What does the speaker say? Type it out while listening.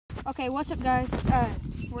Okay, what's up, guys?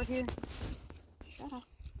 We're here. Shut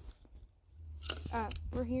up.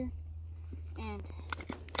 We're here, and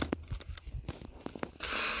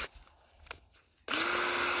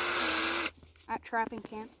at trapping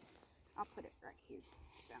camp. I'll put it right here.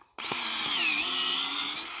 So.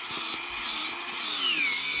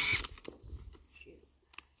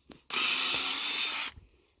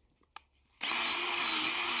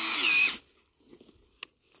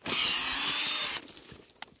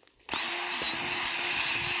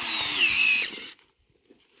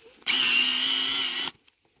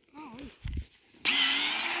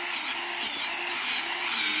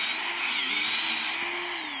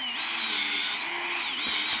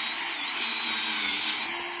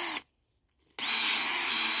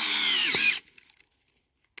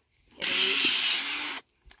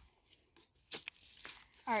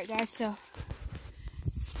 Alright guys, so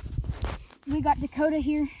we got Dakota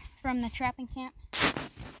here from the trapping camp.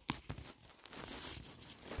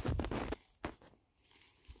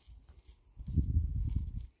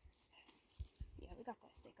 Yeah, we got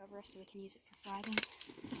that stick over us so we can use it for flagging.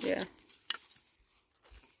 Yeah.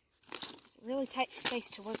 It's a really tight space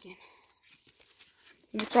to work in.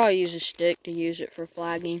 You could probably use a stick to use it for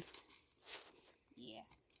flagging. Yeah.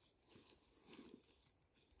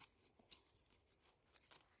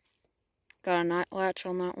 Got a night latch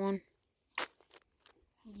on that one.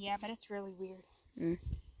 Yeah, but it's really weird. Mm.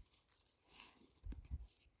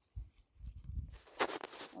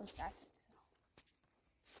 At least I think so.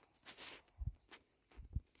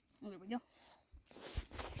 Oh, there we go.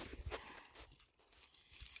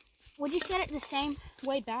 Would you set it the same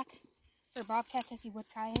way back for bobcats as you would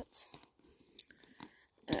coyotes?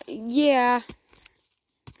 Yeah.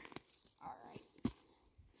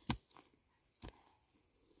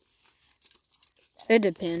 It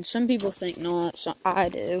depends. Some people think not, so I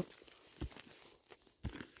do.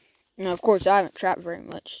 Now, of course, I haven't trapped very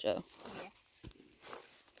much, so. Yeah.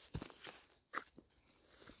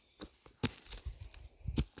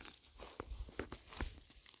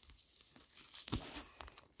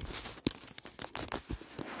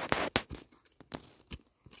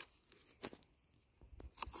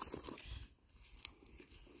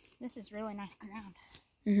 This is really nice ground.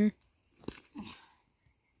 Mm-hmm.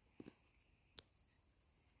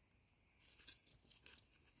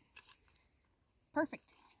 Perfect.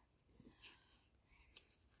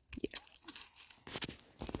 Yeah.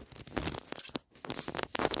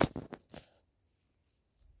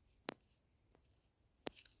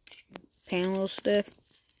 Panel stuff.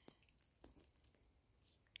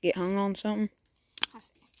 Get hung on something. I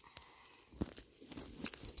see.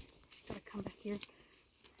 Gotta come back here.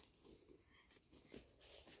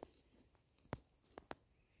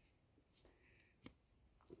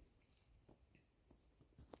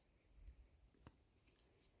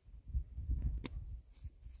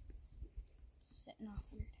 Setting off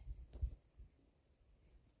weird.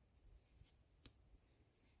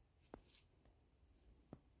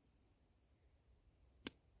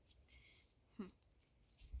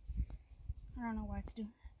 I don't know why it's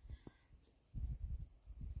doing.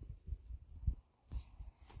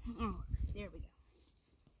 Oh, there we go.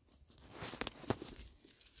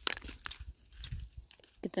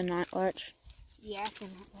 Get the night latch. Yeah, I can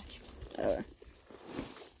watch.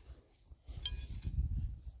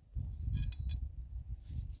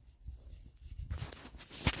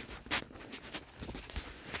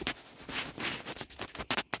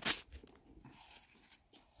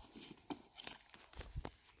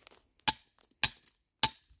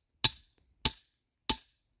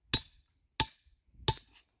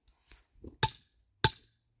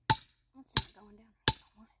 That's not going down.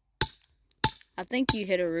 I think you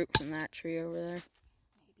hit a root from that tree over there.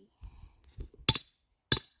 Maybe.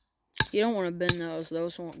 You don't want to bend those.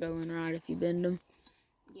 Those won't go in right if you bend them.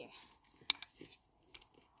 Yeah.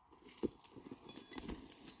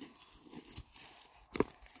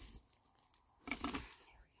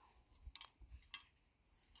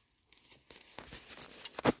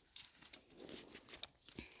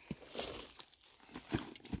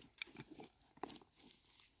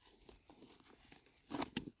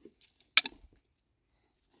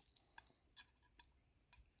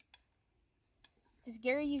 Does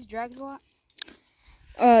Gary use drags a lot?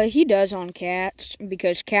 He does on cats,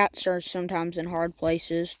 because cats are sometimes in hard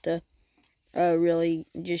places to really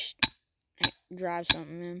just drive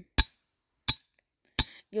something in.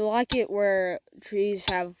 You like it where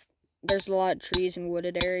there's a lot of trees and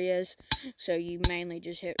wooded areas, so you mainly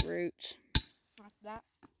just hit roots. Like that?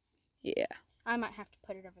 Yeah. I might have to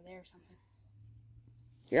put it over there or something.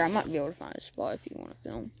 Here, I might be able to find a spot if you want to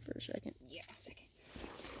film for a second. Yeah, a second.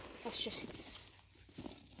 Let's just...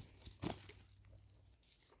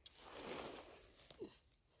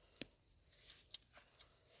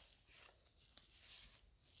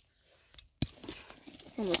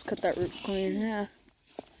 Almost cut that root clean in half.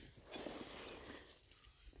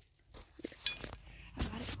 I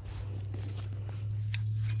got it.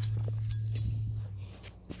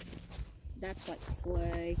 That's like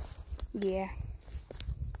clay. Yeah.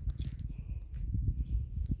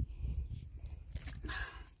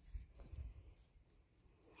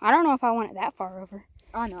 I don't know if I want it that far over.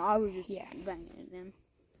 I know, I was just banging it in.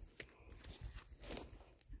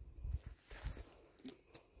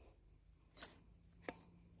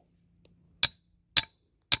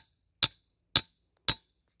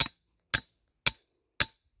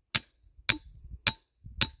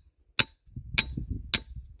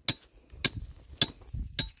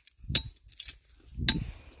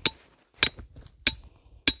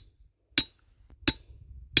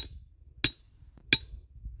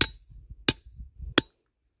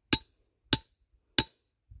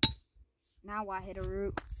 Now why hit a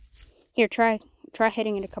root? Here, try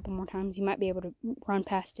hitting it a couple more times. You might be able to run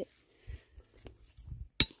past it.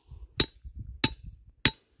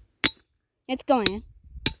 It's going in.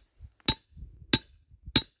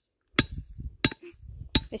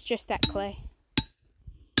 It's just that clay.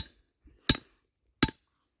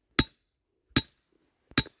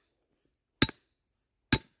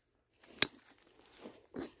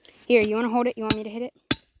 Here, you want to hold it? You want me to hit it?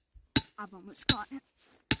 I've almost got it.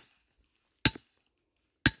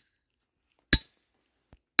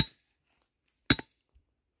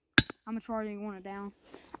 How much farther do you want it down?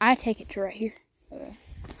 I take it to right here. Okay.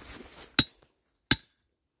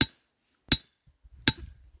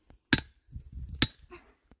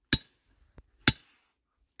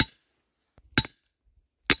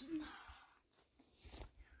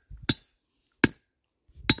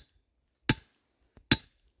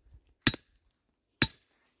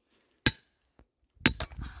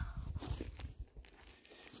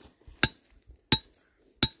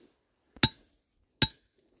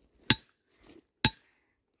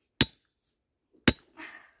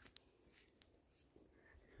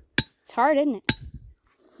 It's hard, isn't it?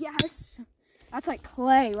 Yeah, that's like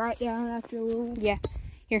clay right down after a little. Yeah.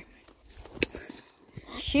 Here.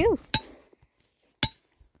 Shoo.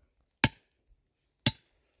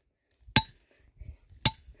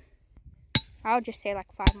 I'll just say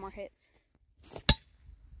like 5 more hits.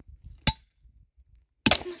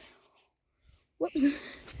 Whoops.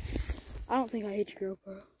 I don't think I hit your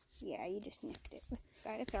GoPro. Yeah, you just nicked it with the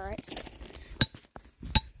side. It's alright.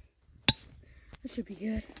 That should be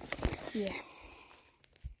good. Yeah.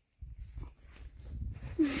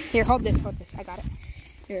 Here, hold this. I got it.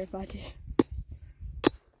 Here, if I just...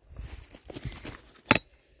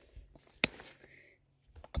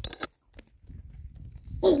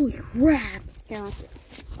 Holy crap! Here, let's see.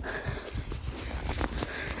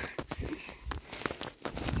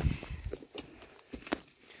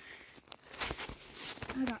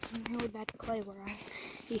 I got some really bad clay where I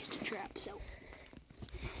used to trap, so...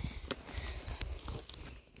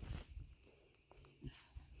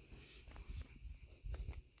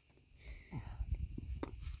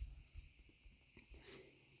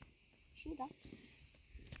 Shoot that.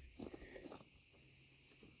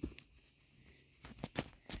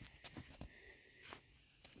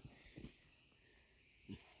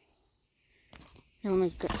 Let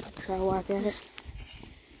me try to whack at it.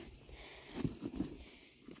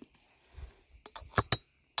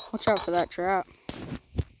 Watch out for that trap.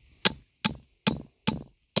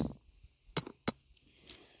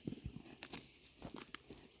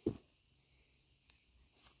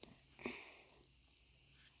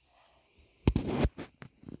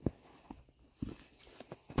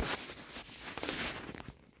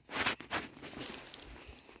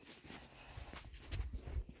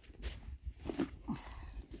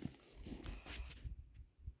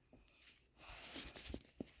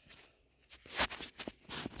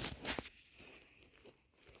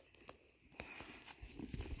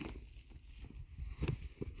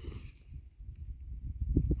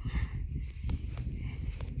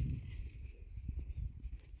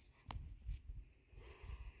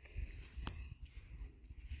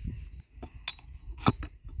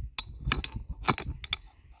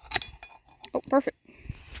 Oh, perfect.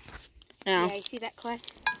 Now, Yeah, you see that clay?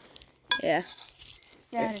 yeah.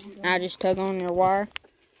 That is good. Now just tug on your wire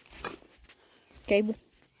cable.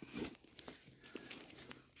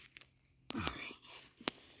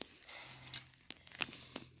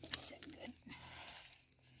 It's so good.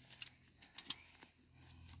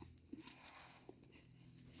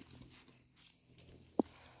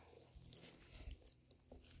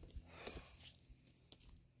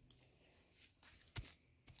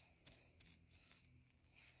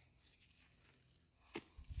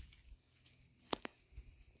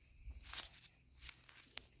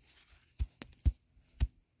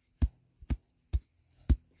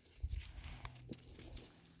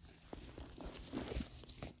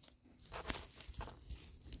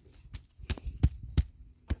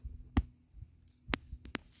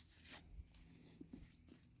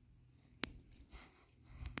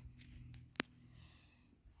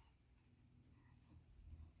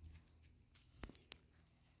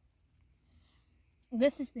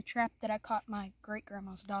 This is the trap that I caught my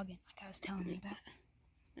great-grandma's dog in, like I was telling you about.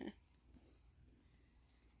 You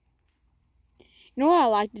know what I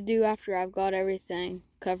like to do after I've got everything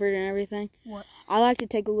covered and everything? What? I like to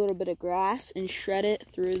take a little bit of grass and shred it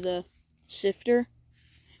through the sifter,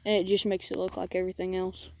 and it just makes it look like everything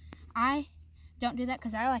else. I don't do that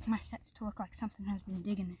because I like my sets to look like something has been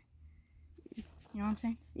digging there. You know what I'm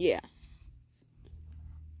saying? Yeah.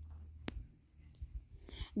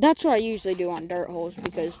 That's what I usually do on dirt holes,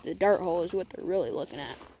 because the dirt hole is what they're really looking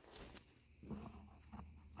at.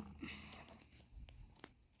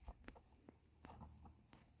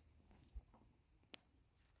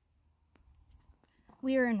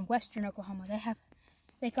 We are in western Oklahoma.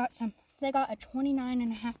 They got a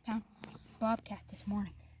 29.5-pound bobcat this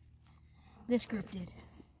morning. This group did.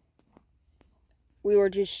 We were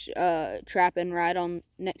just trapping right on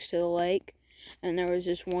next to the lake, and there was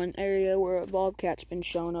this one area where a bobcat's been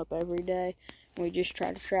showing up every day. And we just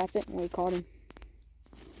tried to trap it, and we caught him.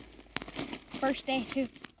 First day too,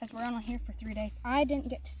 because we're only here for 3 days. I didn't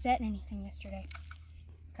get to set anything yesterday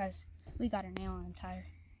because we got a nail in the tire.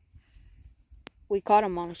 We caught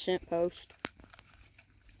him on a scent post.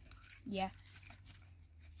 Yeah.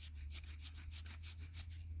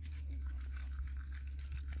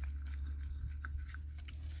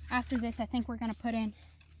 After this, I think we're going to put in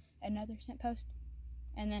another scent post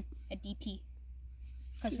and then a DP.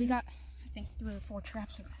 Because we got, I think, 3 or 4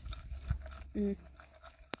 traps with us. Mm.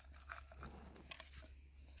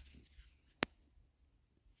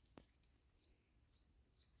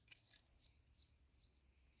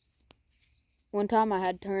 One time I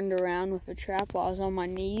had turned around with a trap while I was on my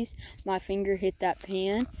knees. My finger hit that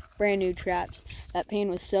pan. Brand new traps. That pan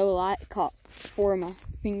was so light, it caught 4 of my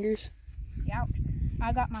fingers. Ouch.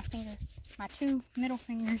 I got my 2 middle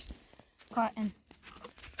fingers caught in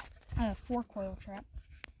a 4-coil trap.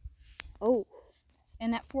 Oh.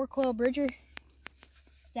 And that 4-coil bridger,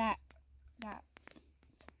 that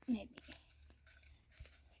made me.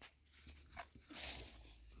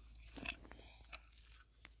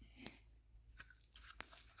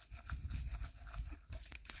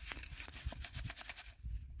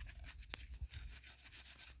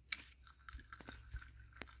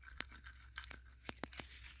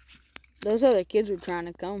 Those other kids were trying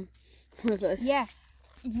to come with us. Yeah.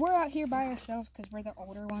 We're out here by ourselves because we're the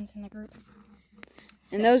older ones in the group.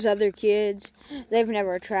 And those other kids, they've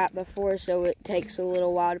never trapped before, so it takes a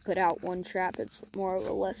little while to put out one trap. It's more of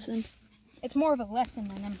a lesson. It's more of a lesson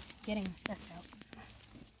than them getting the sets out.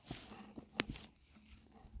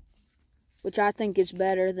 Which I think is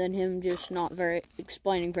better than him just not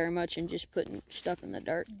explaining very much and just putting stuff in the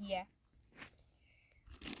dirt. Yeah.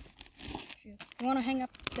 You want to hang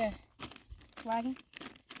up the flagging?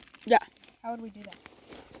 Yeah. How would we do that?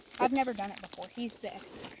 I've never done it before. He's the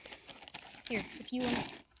expert. Here, if you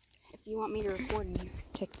want me to record and you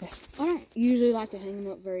take this. I don't usually like to hang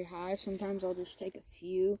them up very high. Sometimes I'll just take a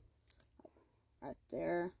few, like right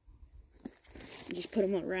there, and just put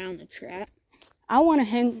them around the trap. I want to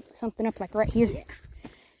hang something up like right here.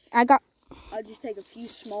 Yeah. I'll just take a few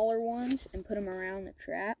smaller ones and put them around the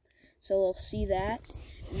trap so they'll see that,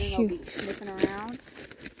 and then they'll be sniffing around.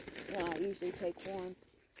 And I usually take one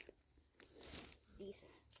decent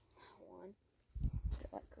one, put it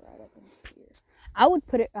like right up in here. I would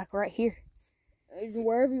put it like right here.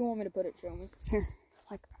 Wherever you want me to put it, show me. Here,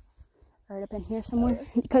 like right up in here somewhere.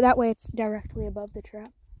 Because that way it's directly above the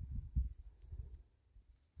trap.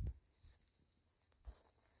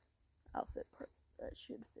 That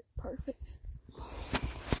should fit perfect.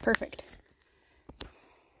 Perfect.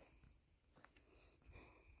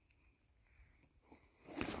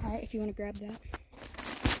 Alright, if you want to grab that.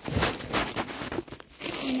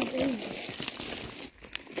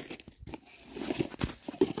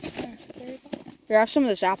 Here, I have some of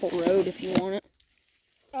this Apple Road if you want it.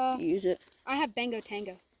 Use it. I have Bango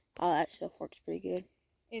Tango. Oh, that stuff works pretty good.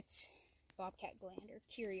 It's Bobcat Gland or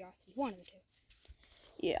Curiosity, one of the 2.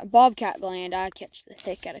 Yeah, Bobcat Gland, I catch the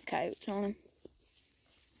heck out of coyotes on him.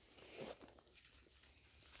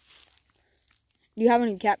 Do you have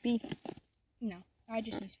any cat pee? No, I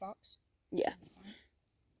just use Fox. Yeah.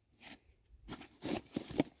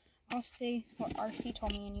 I'll see what RC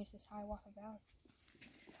told me and use this Hiawatha Valley.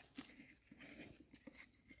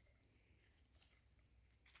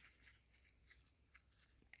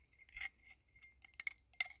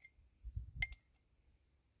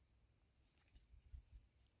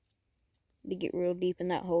 To get real deep in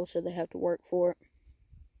that hole, so they have to work for it.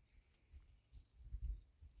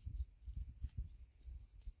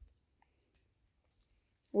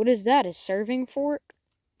 What is that? A serving fork?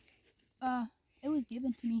 It was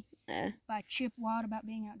given to me by Chip Watt about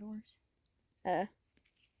being outdoors.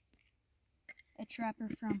 a trapper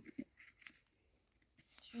from,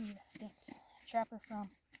 gee, that stinks. A trapper from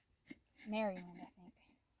Maryland, I think.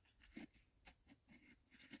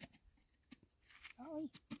 Golly.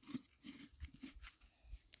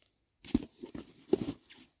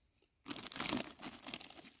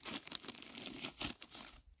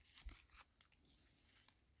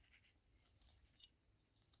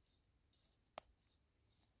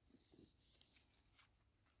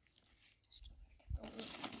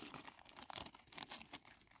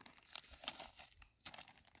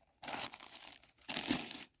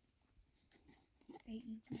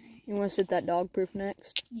 You want to set that dog proof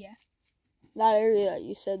next? Yeah. That area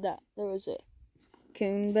you said that there was a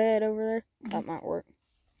coon bed over there. That might work.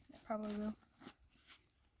 That probably will.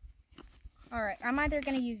 Alright, I'm either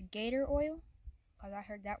going to use gator oil, because I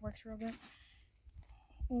heard that works real good,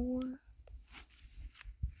 or...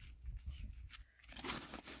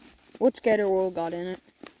 What's gator oil got in it?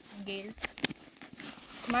 Gator.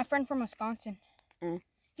 My friend from Wisconsin,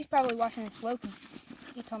 he's probably watching this Loki.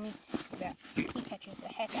 He told me that he catches the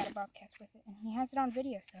heck out of bobcats with it, and he has it on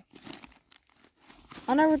video, so.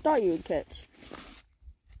 I never thought you would catch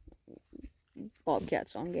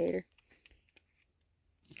bobcats on gator.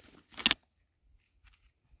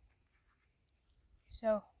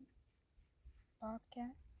 So,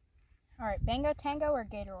 bobcat. Alright, Bango Tango or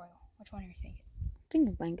gator oil? Which one are you thinking? I think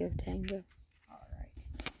of Bango Tango. Alright.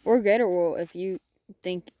 Or gator oil if you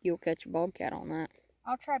think you'll catch a bobcat on that.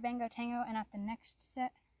 I'll try Bango Tango, and at the next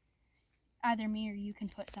set, either me or you can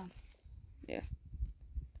put some. Yeah.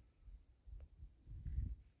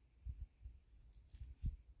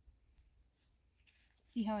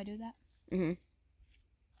 See how I do that? Mm-hmm.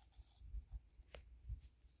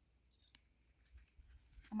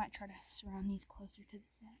 I might try to surround these closer to the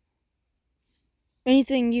set.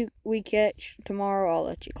 Anything we catch tomorrow, I'll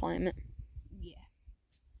let you climb it. Yeah.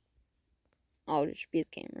 I'll just be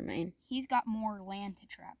the cameraman. He's got more land to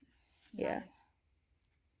trap. Yeah.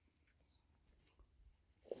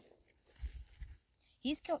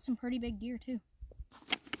 He's killed some pretty big deer, too.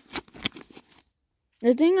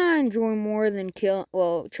 The thing I enjoy more than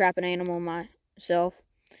trap an animal myself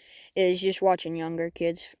is just watching younger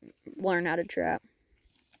kids learn how to trap.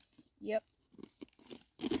 Yep.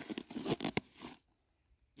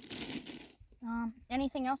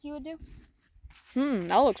 Anything else you would do?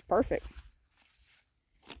 That looks perfect.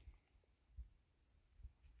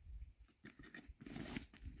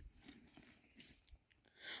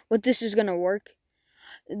 What this is gonna work,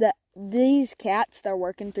 these cats that are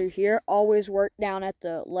working through here always work down at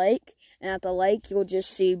the lake, and at the lake you'll just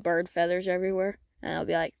see bird feathers everywhere, and they'll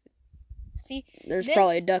be like, see, there's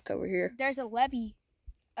probably a duck over here. There's a levee,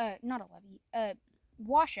 not a levee, a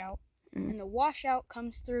washout, and the washout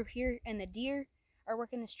comes through here, and the deer are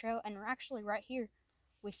working this trail, and we're actually right here,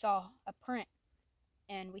 we saw a print,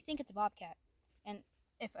 and we think it's a bobcat, and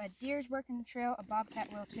if a deer's working the trail, a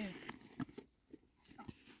bobcat will too.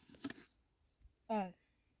 So,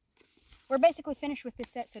 we're basically finished with this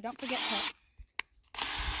set, so don't forget to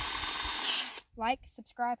like,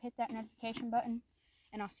 subscribe, hit that notification button,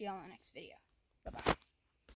 and I'll see you all in the next video. Bye-bye.